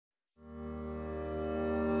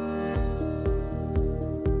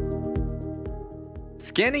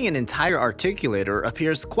Scanning an entire articulator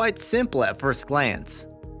appears quite simple at first glance.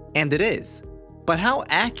 And it is. But how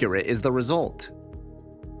accurate is the result?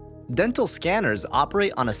 Dental scanners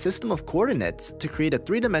operate on a system of coordinates to create a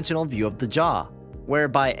three-dimensional view of the jaw,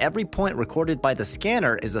 whereby every point recorded by the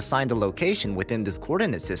scanner is assigned a location within this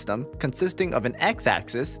coordinate system consisting of an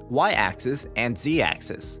x-axis, y-axis, and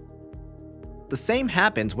z-axis. The same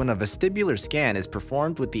happens when a vestibular scan is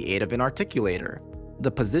performed with the aid of an articulator. The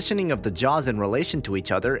positioning of the jaws in relation to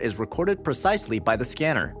each other is recorded precisely by the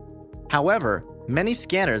scanner. However, many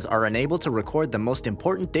scanners are unable to record the most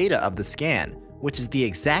important data of the scan, which is the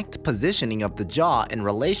exact positioning of the jaw in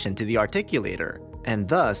relation to the articulator, and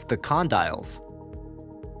thus the condyles.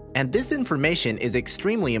 And this information is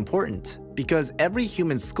extremely important because every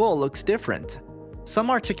human skull looks different. Some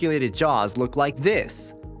articulated jaws look like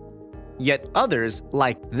this, yet others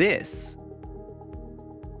like this.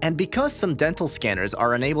 And because some dental scanners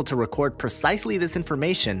are unable to record precisely this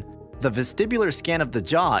information, the vestibular scan of the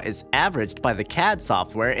jaw is averaged by the CAD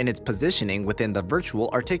software in its positioning within the virtual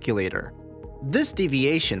articulator. This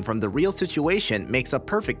deviation from the real situation makes a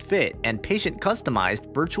perfect fit and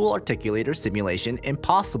patient-customized virtual articulator simulation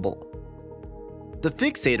impossible. The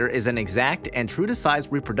Fixator is an exact and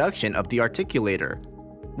true-to-size reproduction of the articulator,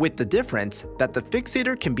 with the difference that the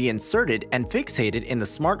Fixator can be inserted and fixated in the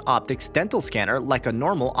Smart Optics dental scanner like a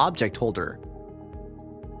normal object holder.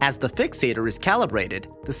 As the Fixator is calibrated,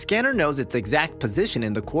 the scanner knows its exact position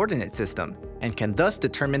in the coordinate system and can thus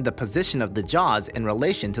determine the position of the jaws in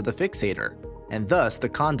relation to the Fixator, and thus the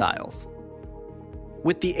condyles.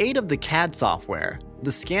 With the aid of the CAD software,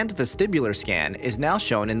 the scanned vestibular scan is now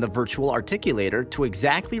shown in the virtual articulator to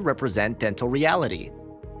exactly represent dental reality.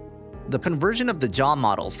 The conversion of the jaw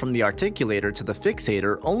models from the articulator to the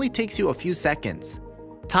Fixator only takes you a few seconds.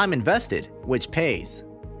 Time invested, which pays.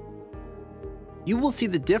 You will see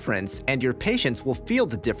the difference and your patients will feel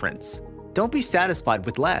the difference. Don't be satisfied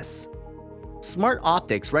with less. Smart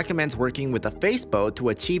Optics recommends working with a face bow to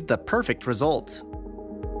achieve the perfect result.